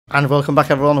And welcome back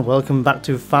everyone, welcome back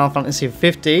to Final Fantasy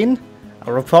 15.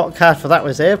 Our report card for that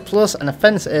was A+, and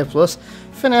offense A+.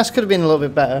 Finesse could have been a little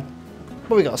bit better,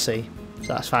 but we got a C, so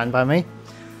that's fine by me.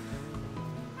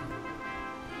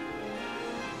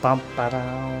 Bum,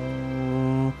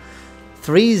 ba-dum.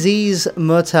 3Z's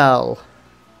Motel.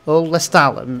 Oh, let's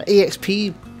start them.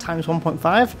 EXP times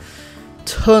 1.5.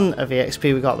 Ton of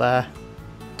EXP we got there.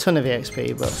 Ton of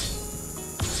EXP, but...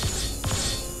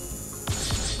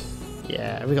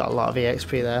 yeah, we got a lot of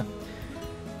EXP there.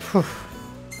 Whew.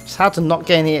 It's hard to not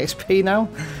gain EXP now.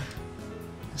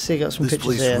 Let's see, got some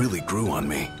pictures here. This place really grew on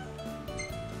me.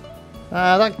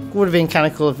 That would have been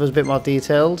kind of cool if it was a bit more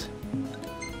detailed.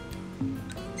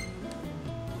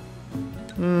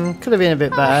 Could have been a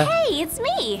bit better. Oh, hey, it's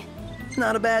me.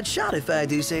 Not a bad shot if I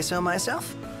do say so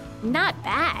myself. Not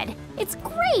bad. It's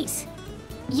great.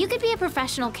 You could be a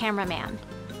professional cameraman.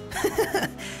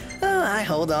 I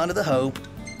hold on to the hope.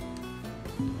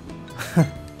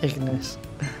 Ignis.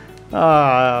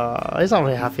 Oh, he's not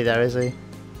really happy there, is he?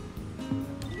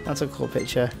 That's a cool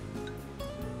picture.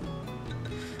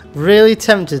 Really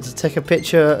tempted to take a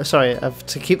picture, sorry,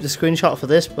 to keep the screenshot for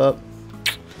this, but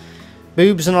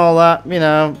boobs and all that, you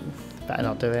know, better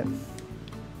not do it.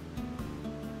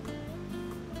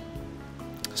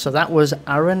 So that was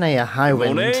Aranea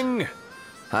Highwind. Morning.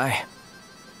 Hi.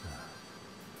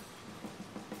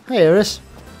 Hey, Iris.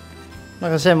 Not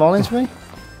gonna say morning to me?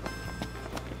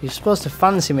 You're supposed to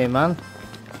fancy me, man.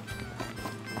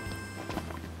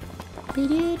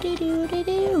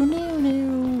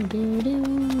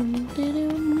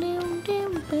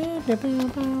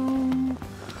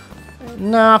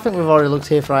 No, I think we've already looked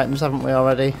here for items, haven't we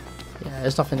already? Yeah,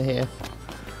 there's nothing here.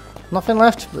 Nothing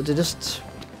left but to just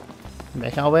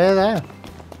make our way there.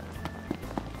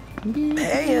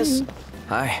 Hey, yes.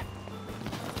 Hi.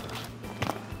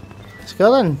 Let's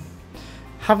go then.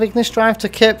 Have Ignis drive to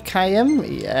Cape Cayenne?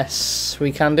 Yes,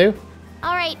 we can do.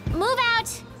 All right, move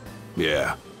out.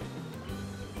 Yeah.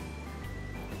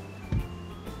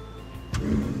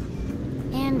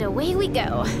 And away we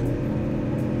go.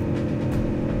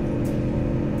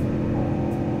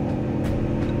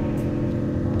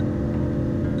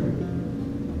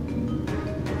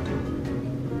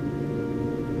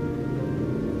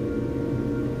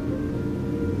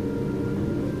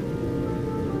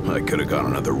 I could have gone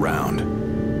another round.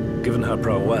 Given her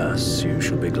prowess, you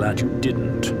should be glad you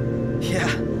didn't. Yeah,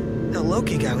 the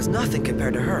Loki guy was nothing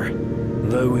compared to her.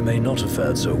 Though we may not have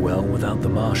fared so well without the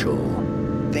Marshal.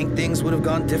 Think things would have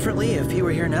gone differently if he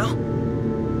were here now?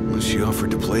 Well, she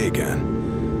offered to play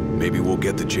again. Maybe we'll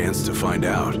get the chance to find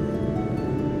out.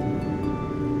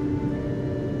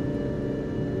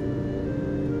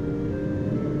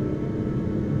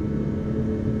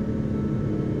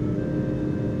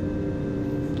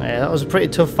 Yeah, that was a pretty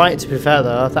tough fight, to be fair,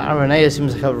 though. That Aranea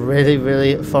seems like a really,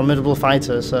 really formidable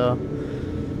fighter, so...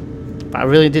 but I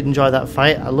really did enjoy that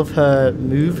fight. I love her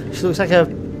move. She looks like a...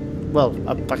 well,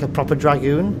 like a proper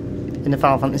Dragoon in the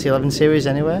Final Fantasy 11 series,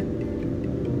 anyway.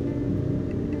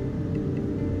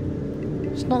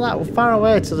 It's not that far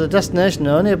away to the destination,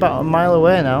 only about a mile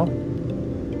away now.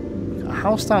 Got a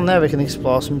house down there we can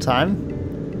explore sometime.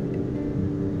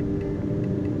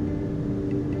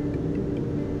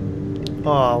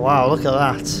 Oh wow, look at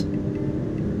that.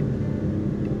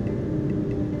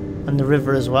 And the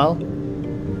river as well.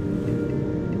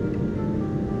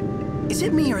 Is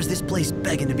it me or is this place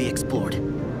begging to be explored?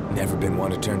 Never been one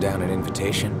to turn down an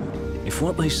invitation? If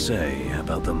what they say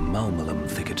about the Malmalum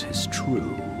thicket is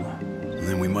true...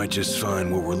 then we might just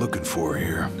find what we're looking for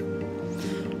here.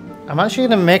 I'm actually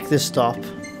going to make this stop.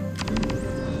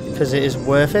 Because it is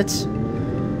worth it.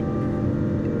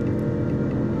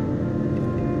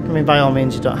 I mean, by all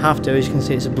means, you don't have to. As you can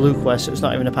see, it's a blue quest, so it's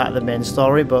not even a part of the main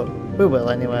story, but we will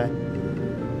anyway.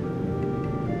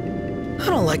 I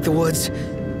don't like the woods.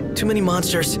 Too many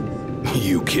monsters.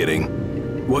 You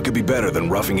kidding? What could be better than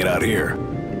roughing it out here?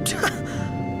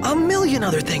 A million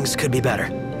other things could be better.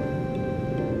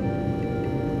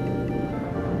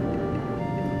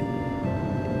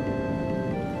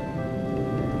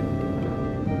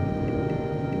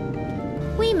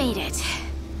 We made it.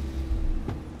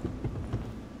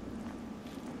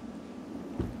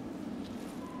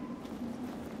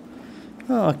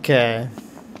 Okay.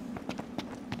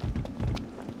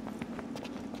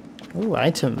 Ooh,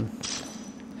 item.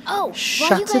 Oh, while you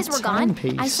Shattered guys were gone,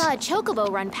 timepiece. I saw a chocobo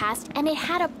run past and it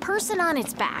had a person on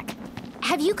its back.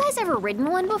 Have you guys ever ridden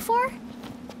one before?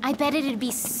 I bet it'd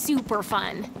be super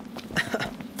fun.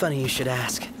 Funny you should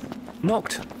ask.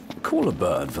 Noct, call a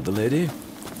bird for the lady.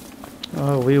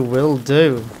 Oh, we will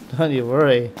do. Don't you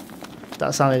worry.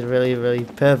 That sounded really, really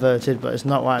perverted, but it's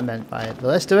not what I meant by it. But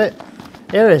let's do it.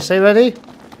 Iris, are you ready?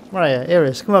 Where are you?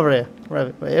 Iris, come over here.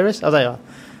 Where Iris? Oh, there you are.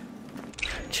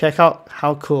 Check out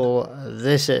how cool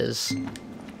this is.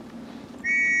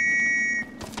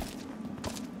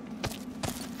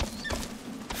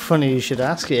 Funny you should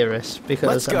ask, Iris,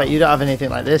 because I bet you don't have anything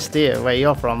like this, do you, where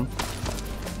you're from?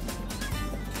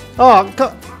 Oh,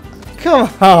 come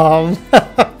on!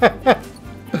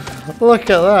 Look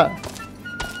at that.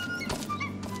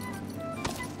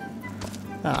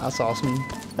 Ah, that's awesome.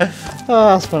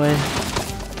 Oh, that's funny.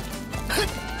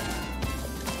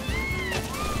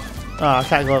 Oh, I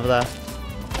can't go over there.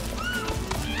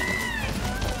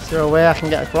 Is there a way I can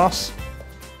get across?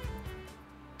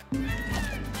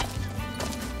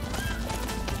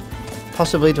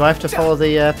 Possibly, do I have to follow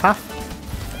the path?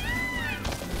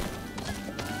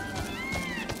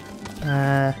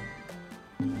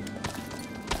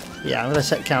 Yeah, I'm going to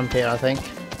set camp here, I think.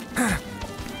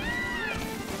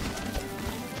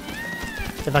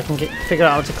 If I can figure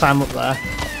out how to climb up there.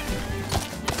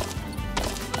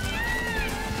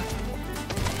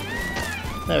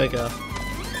 There we go.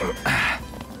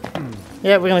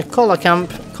 Yeah, we're going to call a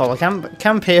camp.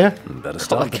 Camp here. Better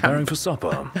start preparing for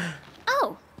supper.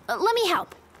 Oh, let me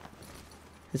help.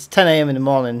 It's 10 AM in the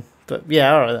morning, but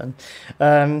yeah, alright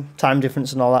then. Time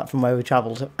difference and all that from where we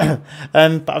travelled. But I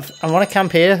want to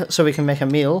camp here so we can make a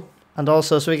meal, and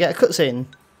also so we get a cutscene.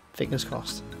 Fingers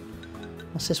crossed.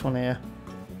 What's this one here?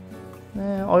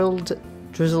 Oiled,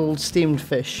 drizzled, steamed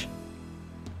fish.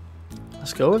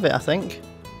 Let's go with it, I think.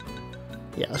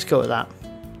 Yeah, let's go with that.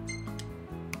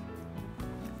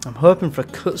 I'm hoping for a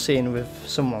cutscene with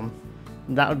someone.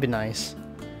 That would be nice.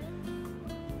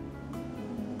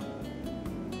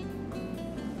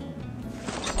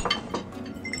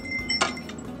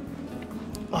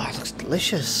 Oh, it looks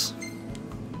delicious.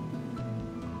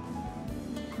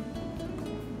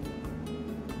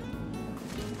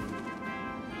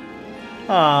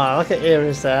 Ah, look at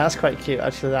Iris there. That's quite cute,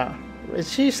 actually. That is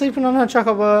she sleeping on her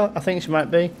chocolate bar? I think she might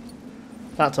be.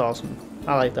 That's awesome.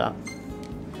 I like that.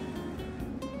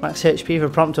 Max HP for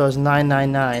Prompto is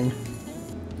 999.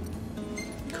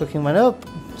 Cooking went up.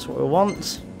 That's what we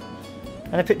want.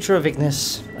 And a picture of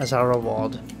Ignis as our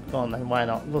reward. Go on then. Why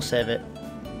not? We'll save it.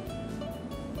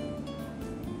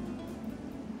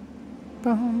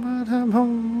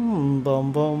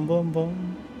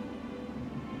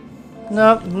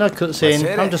 No, no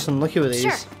cutscene. I'm just unlucky with these.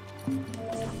 Sure.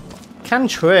 Can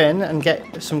train and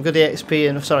get some good EXP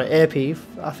and AP,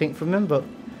 I think, from him, but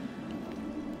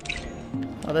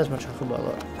oh, there's my chocolate bar.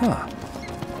 Look. Huh.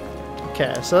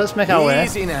 Okay, so let's make our way.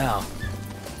 Easy now.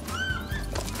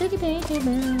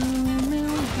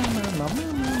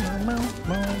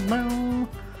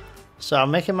 So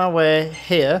I'm making my way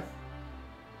here,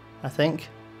 I think.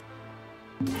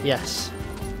 Yes.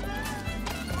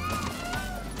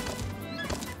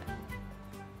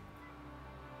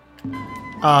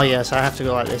 Oh yes, I have to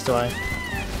go like this, do I? I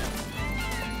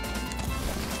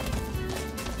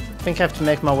think I have to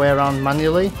make my way around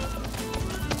manually.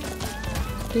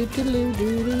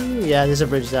 Yeah, there's a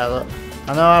bridge there, look.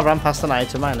 I know I ran past an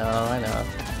item, I know.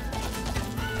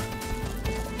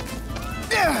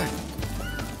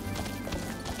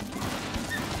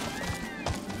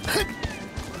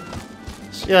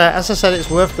 So, yeah, as I said,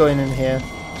 it's worth going in here,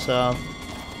 so...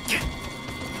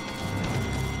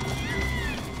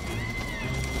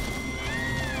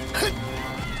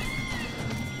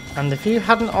 And if you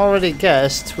hadn't already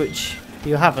guessed, which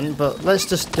you haven't, but let's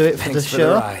just do it for the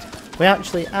show. We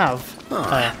actually have,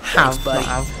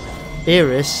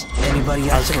 Iris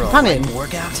as a companion.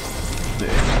 Workout?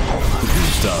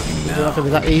 Who's talking It's now? not going to be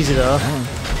that easy though. I'm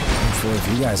sure if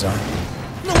you guys are.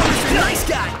 Nice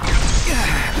guy.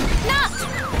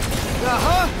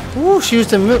 Ooh, she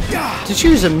used a Moogle. Did she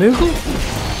use a Moogle?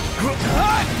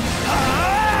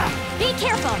 Be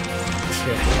careful.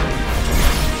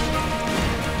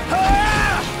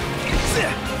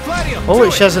 Oh,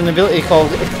 she has an ability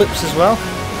called Eclipse as well.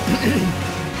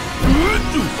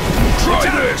 Try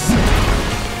this!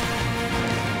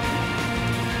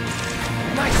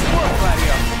 Nice work,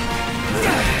 Gladio.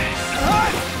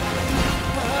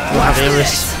 We'll have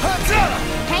Iris.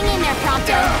 Hang in there,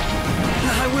 Prompto.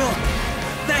 I will.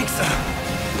 Thanks.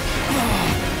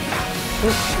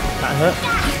 That hurt.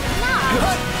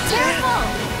 Careful.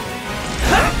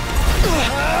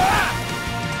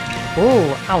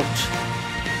 Oh, ouch.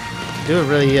 They were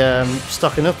really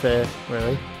stocking up here,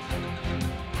 really.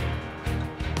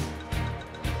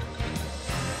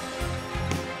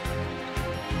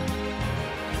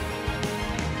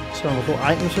 So look what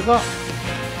items we've got.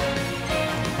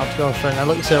 I'll have to go straight now.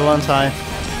 Look at it one time.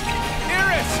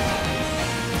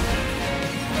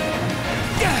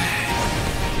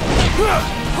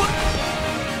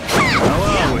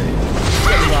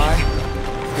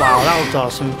 Wow, that was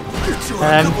awesome. You two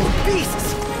are a couple of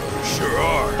beasts. Sure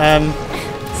are.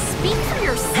 Speak for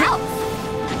yourself.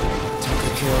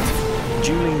 Tucker killed.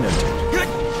 Duly noted.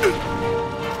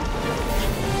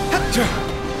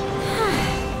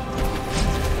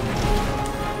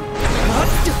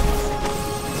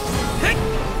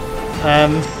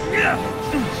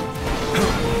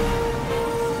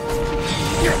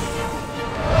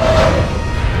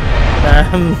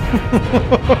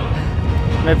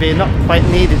 Maybe not quite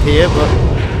needed here, but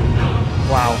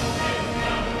wow.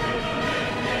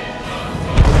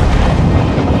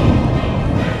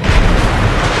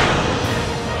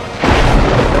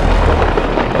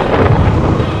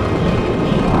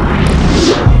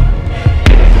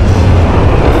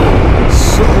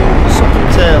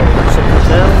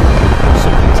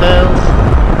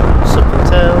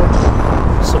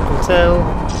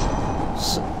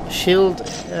 Shield,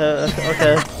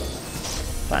 okay.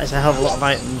 That is a hell of a lot of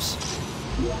items.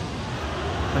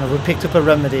 And we picked up a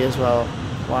remedy as well.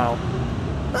 Wow.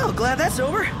 Oh, glad that's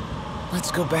over. Let's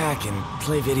go back and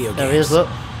play video games. There he is, look.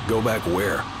 Go back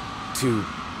where? To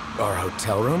our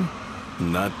hotel room?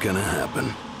 Not gonna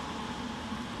happen.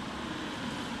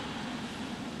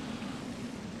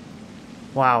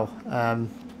 Wow.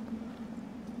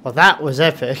 Well, that was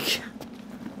epic.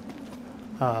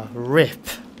 Rip.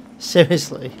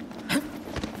 Seriously.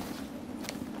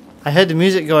 I heard the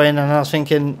music going and I was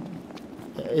thinking,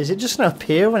 is it just gonna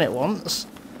appear when it wants?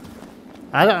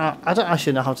 I don't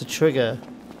actually know how to trigger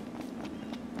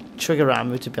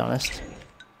Ramu, to be honest.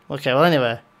 Okay, well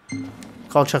anyway.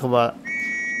 Called Chocobot.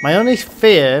 My only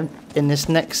fear in this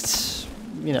next,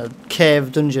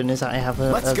 cave dungeon is that I have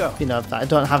that I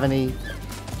don't have any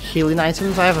healing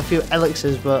items. I have a few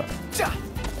elixirs, but so I'm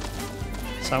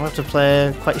gonna have to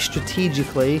play quite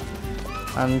strategically.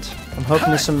 And I'm hoping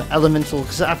there's some elemental,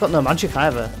 because I've got no magic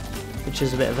either, which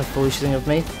is a bit of a foolish thing of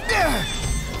me.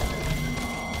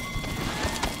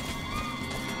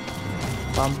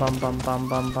 Bum bum bum bum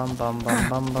bum bum bum bum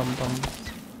bum bum bum.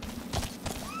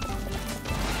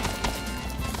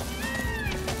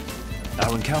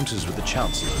 Our encounters with the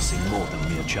Chancellor seem more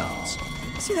than mere chance.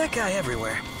 See that guy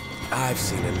everywhere. I've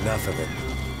seen enough of it.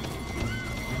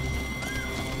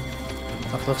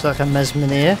 That looks like a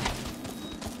Mesmenier.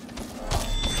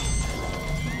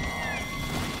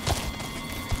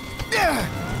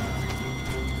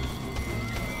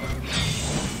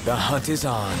 The hunt is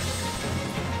on.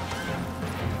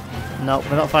 Nope,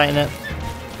 we're not fighting it.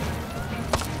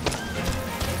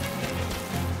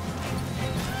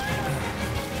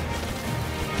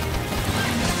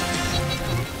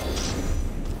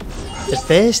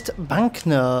 Defaced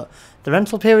banknote. The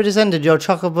rental period has ended. Your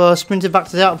chocobo sprinted back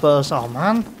to the outpost. Oh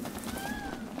man.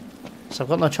 So I've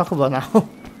got no chocobo now.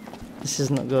 This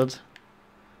isn't good.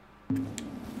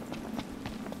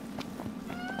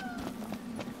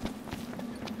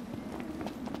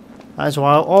 That is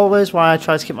always why I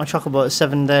try to keep my chocobo at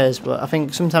 7 days, but I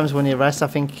think sometimes when you rest, I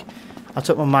think I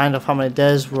took my mind off how many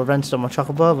days were rented on my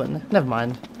chocobo, but never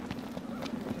mind.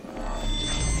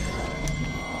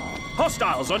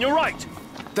 Hostiles on your right!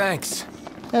 Thanks.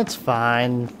 It's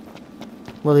fine.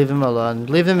 We'll leave him alone.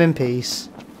 Leave him in peace.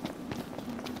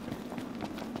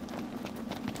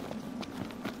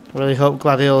 I really hope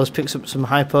Gladiolus picks up some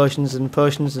high potions and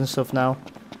stuff now.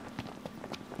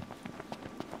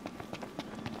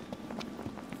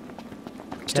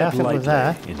 Yeah, I think we're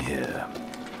there. In here.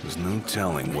 There's no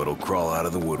telling what'll crawl out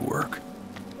of the woodwork.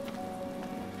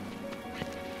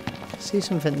 See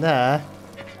something there.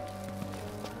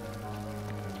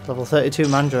 Level 32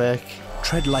 Mandrake.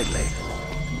 Tread lightly.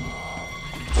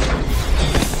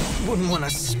 Wouldn't want to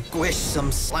squish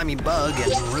some slimy bug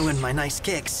and ruin my nice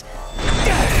kicks.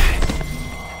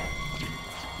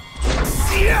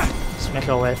 Let's make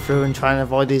our way through and try and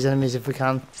avoid these enemies if we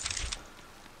can.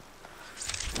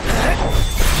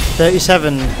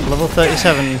 37, level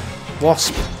 37,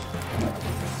 Wasp.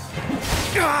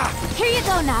 Here you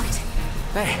go, Noct.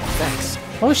 Hey, thanks.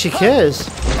 Oh, she cares.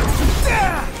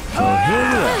 Oh, here we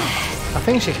are. I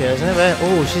think she cares anyway.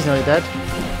 Oh, she's nearly dead.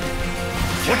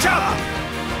 Watch out!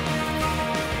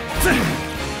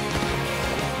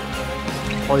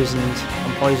 Poisoned.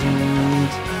 I'm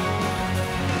poisoned.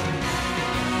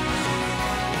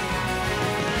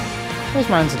 Where's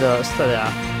my antidotes? There they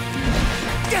are.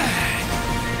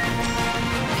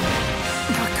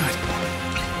 Not good.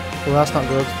 Well, that's not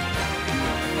good.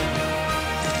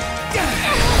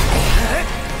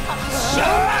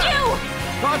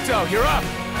 Pronto, you're up.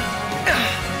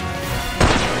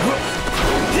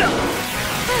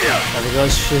 There we go.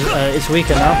 It's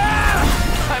weaker now.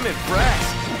 I'm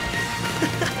impressed.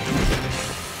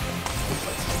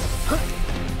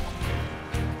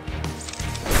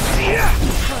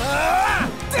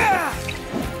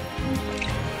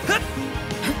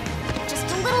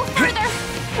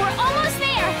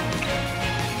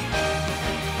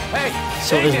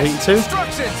 see what he's weak to.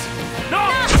 Instructions! No!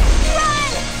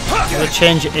 We'll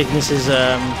change Ignis's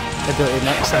ability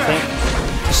next, I think.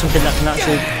 To something that can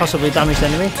actually possibly damage the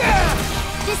enemy.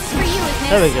 This is for you, Ignis.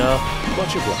 There we go.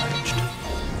 Much obliged.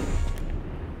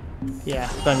 Yeah,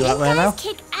 going that way You now. guys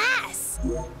kick ass.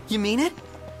 You mean it?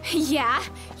 Yeah,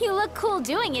 you look cool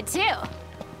doing it too.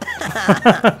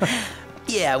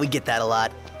 Yeah, we get that a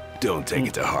lot. Don't take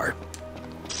it to heart.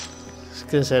 Just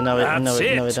gonna say no, That's no, we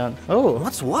it. don't. Oh,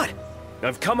 What's what?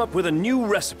 I've come up with a new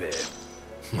recipe.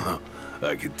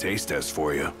 I could taste test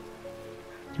for you.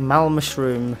 mal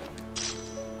mushroom.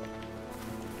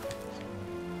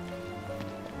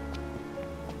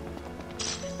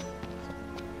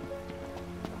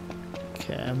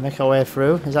 Okay, make our way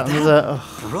through. Is that another?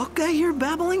 Oh, Brook I hear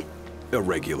babbling? A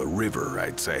regular river,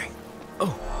 I'd say. You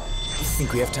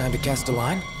think we have time to cast a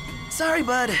line? Sorry,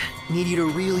 bud. Need you to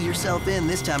reel yourself in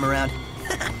this time around.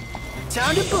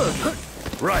 Time to book.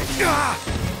 Right.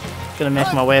 gonna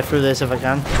make my way through this if I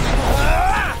can.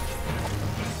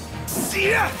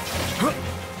 See ya!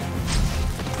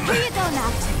 Here you go,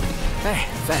 Noct. Hey,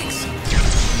 thanks.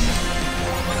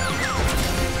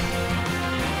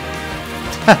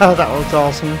 That looked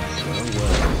awesome.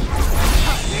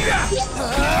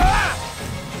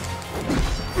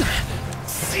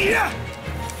 See ya!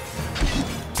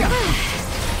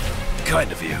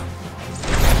 Kind of you.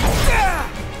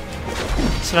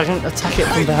 So I can attack it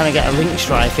from behind and get a link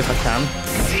strike if I can.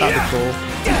 That'd be cool.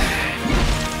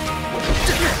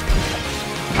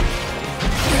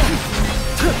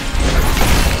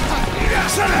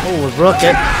 Oh, we broke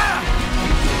it.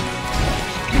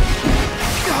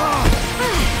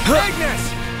 Ignis!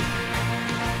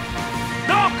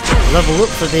 Level up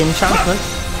for the enchantment.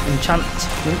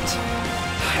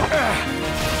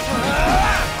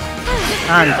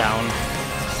 And down.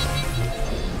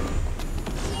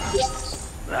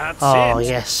 That's Oh, it.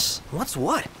 yes. What's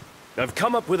what? I've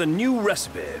come up with a new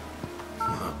recipe.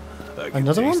 I can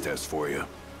Another taste one? test for you.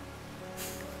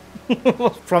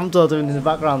 What's Prompto doing in the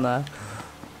background there?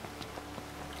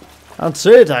 That's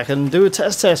it, I can do a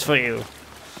test for you.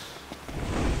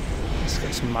 Let's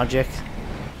get some magic.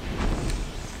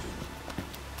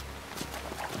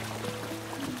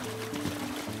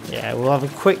 Yeah, we'll have a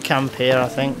quick camp here, I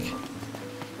think.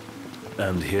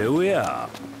 And here we are.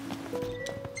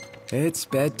 It's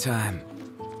bedtime.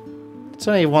 It's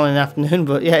only 1 in the afternoon,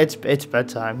 but yeah, it's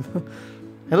bedtime.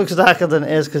 It looks darker than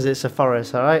it is because it's a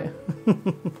forest, alright?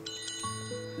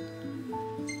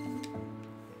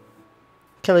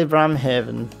 Kelly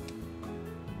Bramhaven.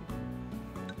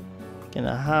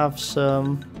 Gonna have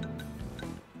some.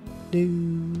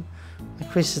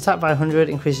 Increases attack by 100,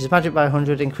 increases magic by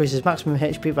 100, increases maximum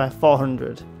HP by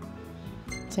 400.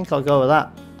 I think I'll go with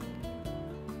that.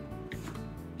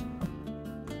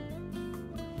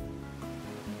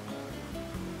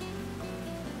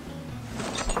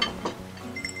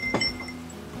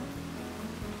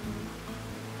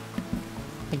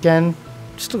 Again,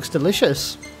 just looks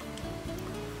delicious.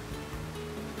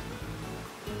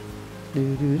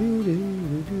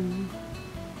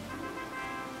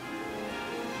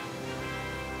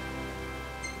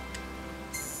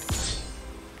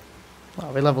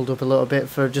 Well, we leveled up a little bit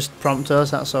for just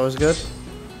Promptos, that's always good.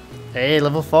 Hey,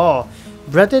 level 4.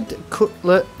 Breaded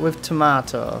cutlet with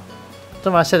tomato. I don't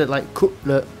know why I said it like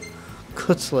cutlet.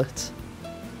 Cutlet.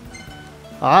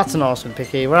 Oh, that's an awesome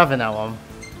picky. We're having that one.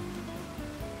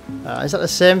 Is that the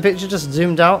same picture just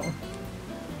zoomed out?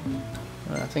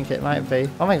 I think it might be.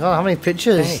 Oh my god, how many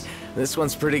pictures? Hey, this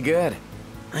one's pretty good.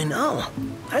 I know.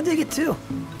 I dig it too.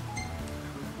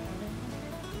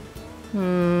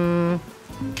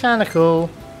 Kinda cool.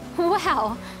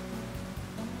 Wow.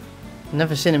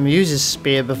 Never seen him use his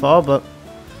spear before, but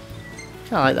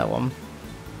kinda like that one.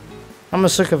 I'm a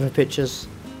sucker for pictures.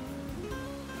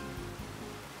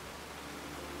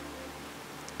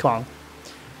 Come on.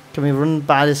 Can we run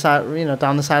by the side, you know,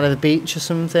 down the side of the beach or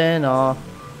something, or...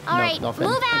 All right, nothing.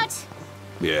 move out.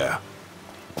 Yeah.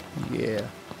 Yeah.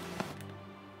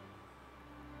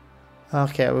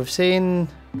 Okay, we've seen...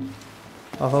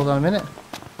 Oh, hold on a minute.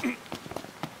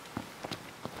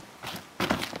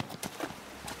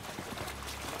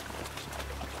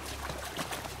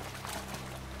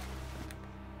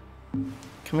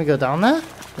 Can we go down there?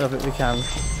 I don't think we can.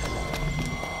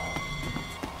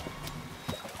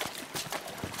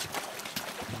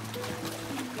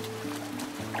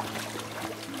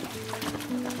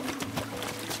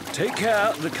 Take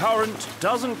care the current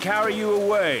doesn't carry you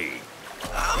away.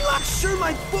 I'm not sure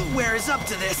my footwear is up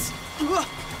to this.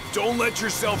 Don't let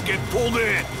yourself get pulled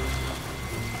in.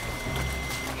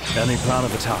 Any plan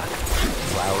of attack?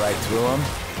 Plow right through them.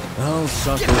 I'll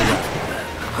suck it up.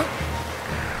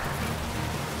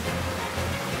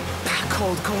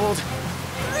 cold, cold.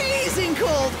 Freezing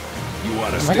cold! You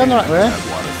want to Am I stand going the right next to way? that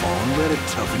waterfall and let it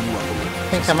toughen you up a little. I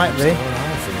think I might be.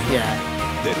 Yeah.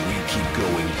 Then we keep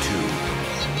going too.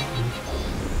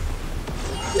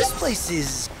 This place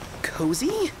is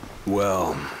cozy?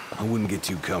 Well, I wouldn't get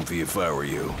too comfy if I were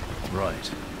you.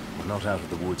 Right. We're not out of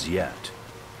the woods yet.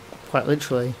 Quite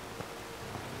literally.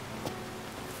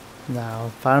 Now,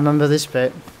 if I remember this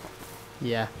bit.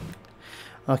 Yeah.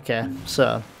 Okay,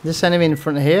 so this enemy in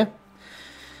front of here,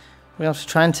 we have to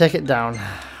try and take it down,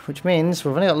 which means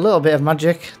we've only got a little bit of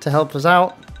magic to help us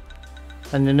out,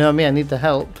 and you know me, I need the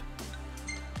help.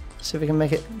 Let's see if we can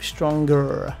make it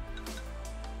stronger.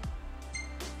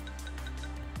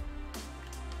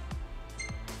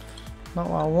 Not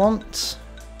what I want.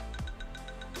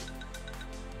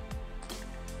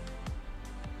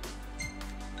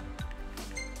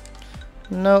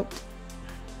 Nope.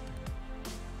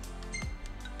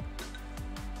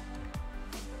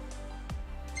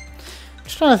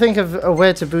 Just trying to think of a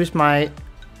way to boost my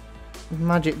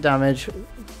magic damage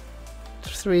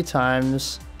 3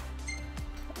 times,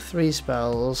 3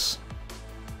 spells.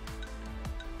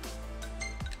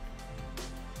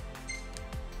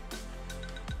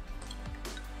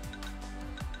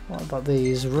 What about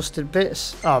these rusted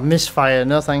bits? Oh, misfire,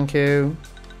 no thank you.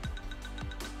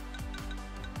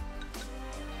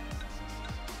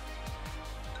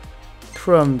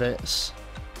 Chrome bits.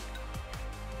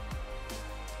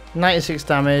 96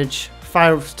 damage,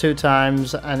 fire up to 2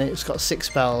 times, and it's got 6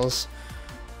 spells.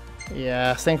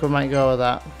 Yeah, I think we might go with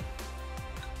that.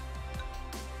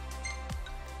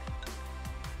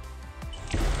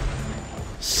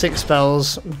 Six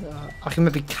spells. I can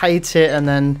maybe kite it and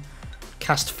then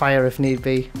cast fire if need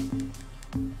be.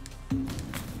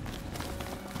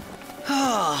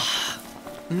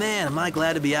 Man, am I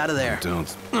glad to be out of there.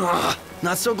 Don't.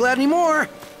 Not so glad anymore.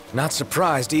 Not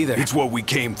surprised either. It's what we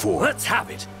came for. Let's have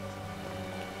it.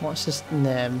 What's his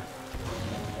name?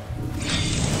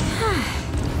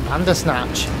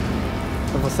 Bandersnatch.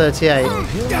 Level 38.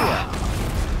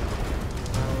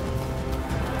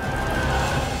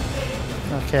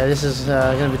 Okay, this is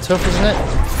going to be tough, isn't it?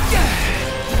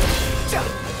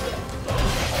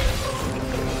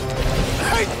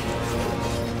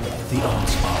 The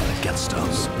odds are against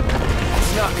us.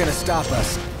 It's not gonna stop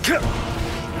us.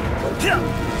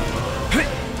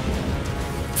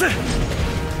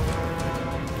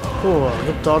 Oh,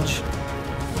 good dodge.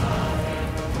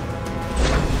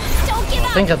 Don't give I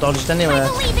up! think I dodged anyway. I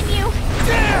believe in you!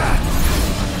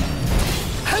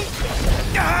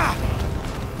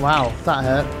 Wow, that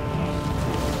hurt.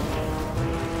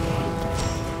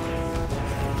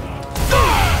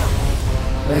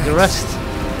 Need a rest.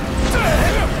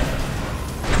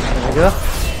 There we go.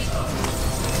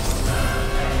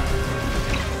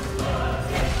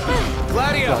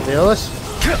 Gladiolus.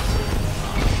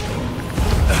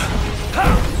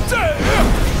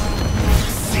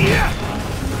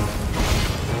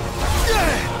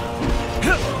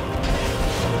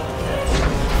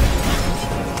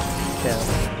 Okay.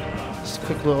 Just a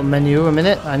quick little menu a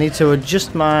minute. I need to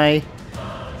adjust my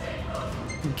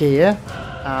gear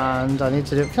and I need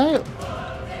to do. Can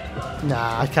I?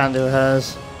 Nah, I can't do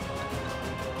hers.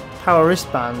 Power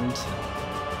wristband.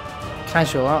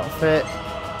 Casual outfit.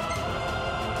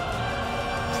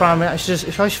 Primary. She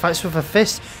fights with her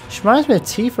fist. She reminds me of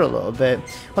Tifa a little bit.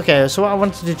 Okay, so what I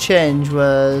wanted to change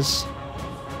was.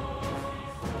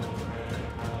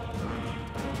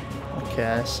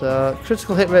 Okay, so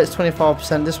critical hit rate is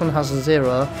 24%. This one has a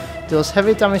 0. Deals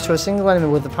heavy damage to a single enemy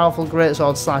with a powerful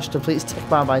greatsword slash. Depletes tech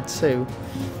bar by 2.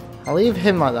 I'll leave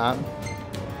him like that.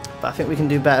 But I think we can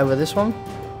do better with this one.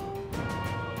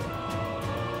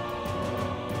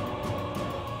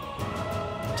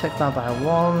 Tech bar by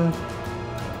 1.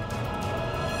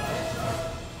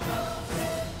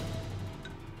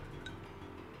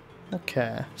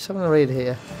 Okay, just having a read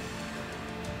here.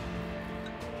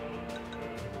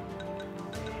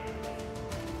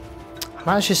 I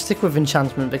might actually stick with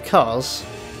enchantment because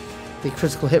the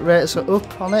critical hit rates are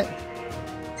up on it.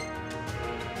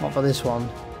 What about this one?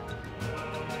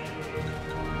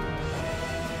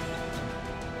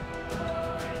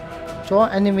 Draw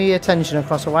enemy attention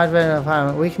across a wide range of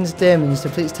environment. Weakens demons,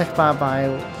 depletes tech bar by.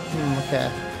 Okay,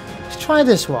 let's try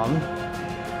this one.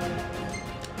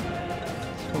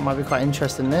 This one might be quite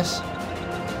interesting. This.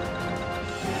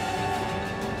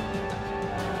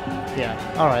 Yeah.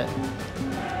 All right.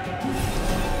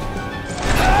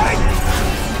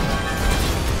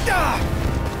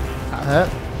 That hurt.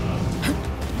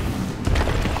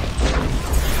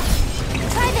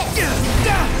 Try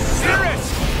this!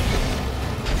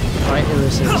 Right, here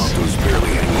this is. Who's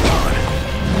barely hanging on?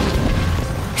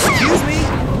 Excuse me?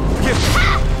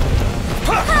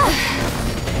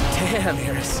 Damn,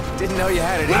 Iris. Didn't know you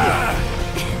had it in you.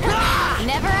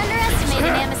 Never underestimate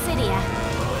an Amicidia.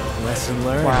 Lesson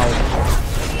learned. Wow.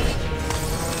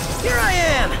 Here I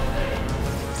am!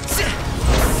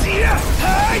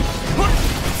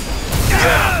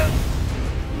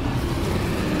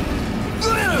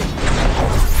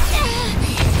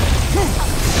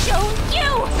 Show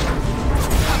you!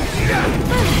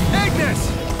 Ignis!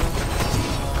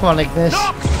 Come on, Ignis.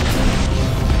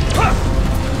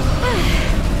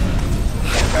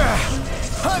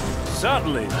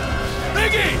 Certainly.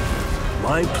 Biggie!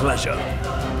 My pleasure.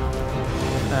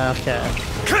 Okay.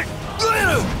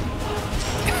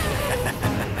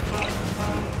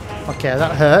 Okay,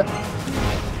 that hurt.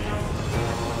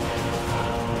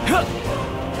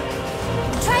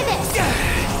 Try this!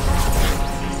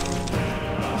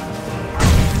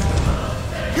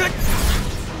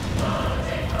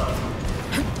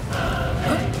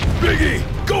 Biggie,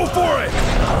 go for it!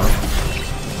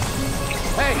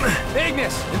 Hey,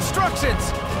 Ignis!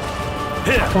 Instructions!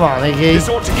 Here. Come on, Iggy. This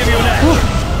ought to give you an edge.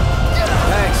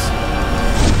 Thanks.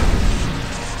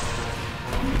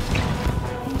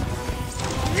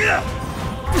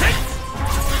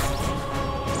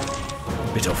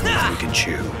 Bit off more than we can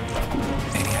chew.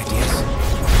 Any ideas?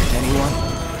 Anyone?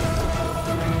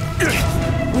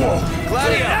 Whoa!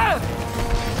 Gladio!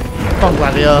 Come on,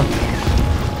 Gladio.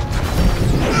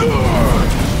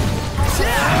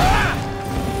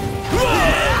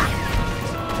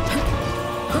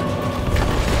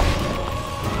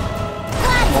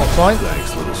 More point.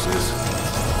 Thanks, little sis.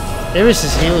 Iris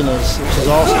is healing us, which is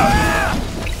awesome.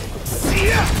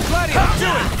 Gladio,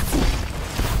 do it!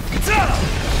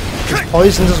 It's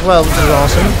poisoned as well, which is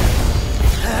awesome.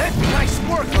 Nice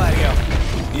work, Gladio.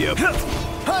 Yep.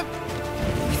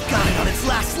 We've got it on its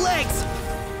last legs!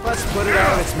 Let's put it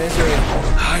out of its misery.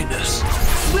 Highness.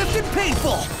 Swift and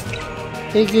painful!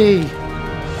 Iggy.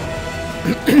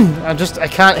 I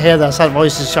can't hear that sad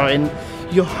voices shouting,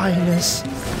 Your Highness.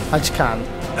 I just can't.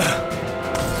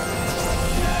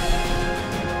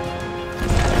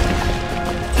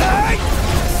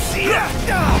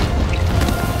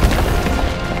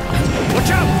 Watch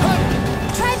out!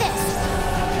 Try this!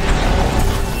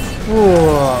 Ooh,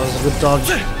 that was a good dodge.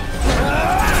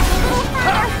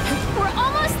 We're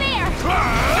almost there!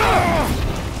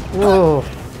 Whoa.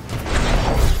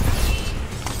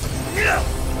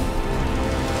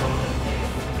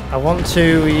 I want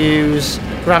to use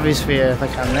Gravisphere if I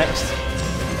can next.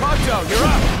 Ponto, you're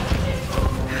up!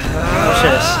 Watch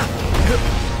this.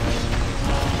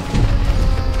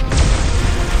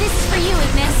 This is for you,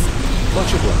 Ignis.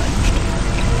 Much obliged.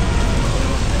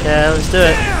 Okay, let's do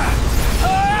it.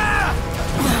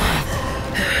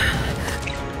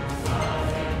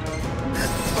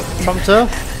 Prompto.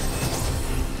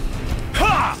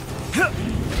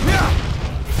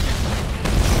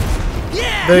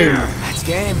 Boom. That's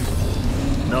game.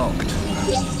 Knocked.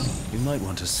 You might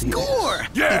want to see this. Score!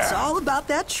 Yeah. It's all about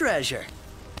that treasure.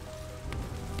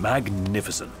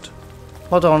 Magnificent.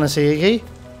 What do I want to see, Iggy?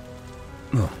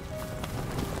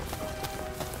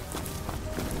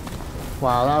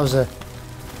 Wow, that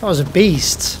was a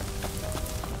beast.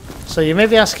 So you may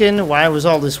be asking why was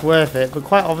all this worth it, but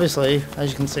quite obviously, as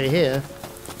you can see here,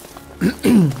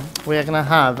 we are going to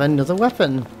have another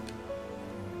weapon.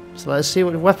 So let's see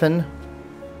what weapon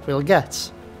we'll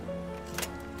get.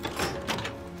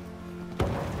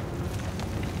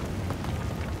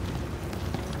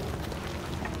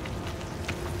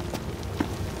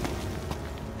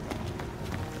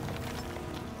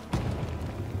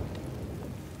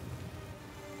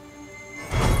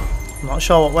 I'm not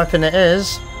sure what weapon it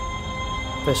is,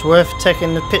 but it's worth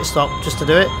taking the pit stop just to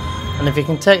do it. And if you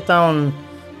can take down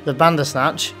the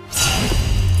Bandersnatch,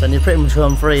 then you're pretty much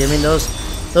home free. I mean,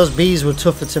 those bees were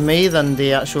tougher to me than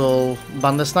the actual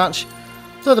Bandersnatch.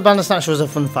 So the Bandersnatch was a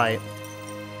fun fight.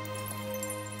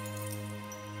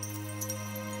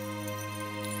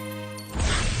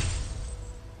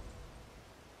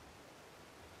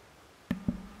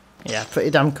 Yeah,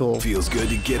 pretty damn cool. Feels good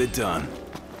to get it done.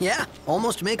 Yeah,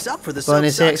 almost makes up for the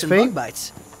Bonus soap socks and XP? bug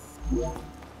bites.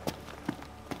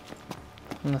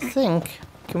 And I think,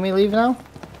 can we leave now?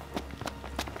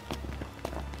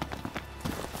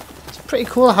 It's pretty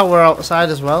cool how we're outside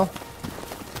as well.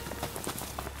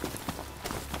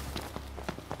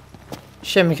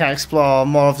 Shame we can't explore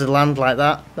more of the land like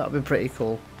that. That would be pretty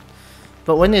cool.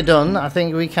 But when you're done, I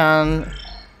think we can.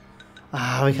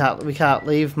 We can't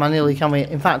leave manually, can we?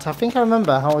 In fact, I think I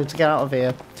remember how to get out of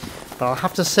here. But I'll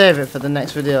have to save it for the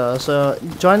next video. So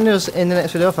join us in the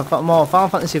next video for more Final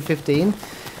Fantasy 15.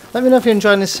 Let me know if you're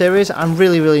enjoying this series. I'm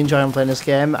really enjoying playing this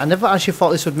game. I never actually thought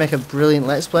this would make a brilliant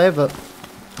Let's Play, but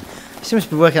seems to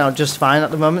be working out just fine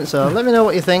at the moment, so let me know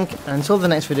what you think. And until the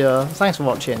next video, thanks for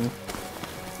watching.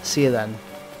 See you then.